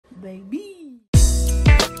baby.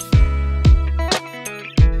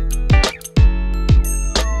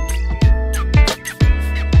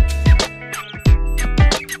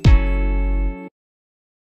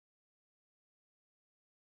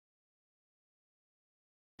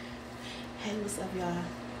 Hey, what's up, y'all?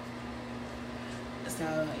 So,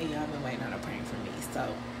 y'all been waiting on a prank from me.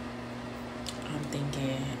 So, I'm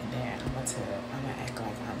thinking that I'm gonna act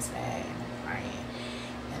like I'm sad and I'm crying,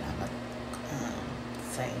 and I'm gonna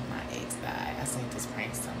say my ex died. I seen this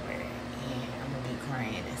prank somewhere, and I'm gonna be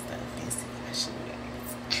crying and stuff and see how she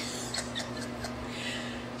reacts.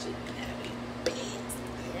 She gonna be big.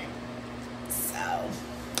 So,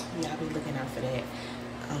 y'all be looking out for that.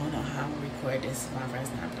 I don't know how I'm gonna record this. It's my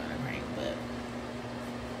first time doing a prank, but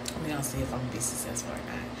we're gonna see if I'm gonna be successful or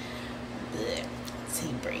not. But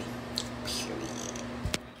T-Bree, period.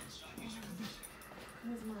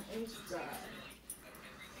 Where's my age guy?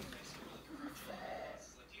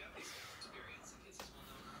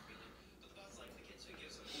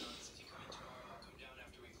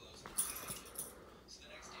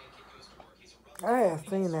 I have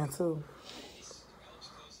seen that too.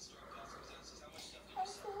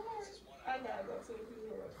 I gotta go to the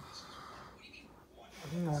funeral.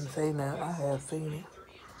 You want to say that? I have seen it.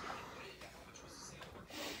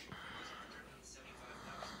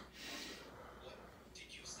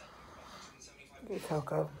 Get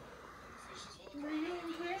Coco. Were you in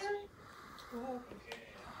care? What?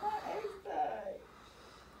 My ex died.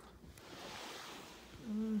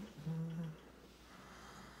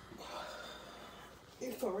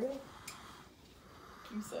 You for real?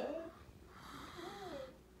 You sad?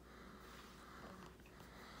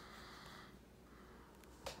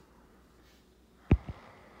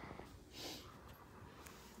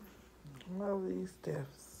 Love these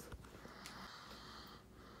steps.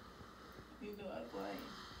 You know I was lying.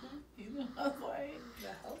 You know I was lying. I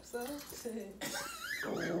hope so.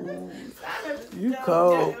 You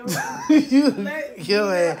cold.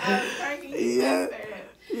 Your ass is.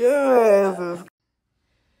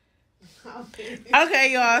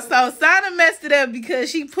 Okay, y'all. So Sana messed it up because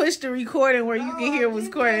she pushed the recording where you can hear what's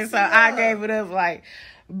recording. So I gave it up,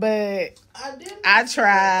 but I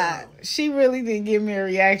tried. She really didn't give me a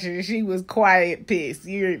reaction. She was quiet, pissed.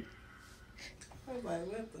 But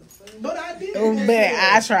I did. But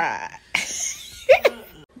I tried.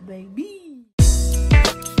 Baby.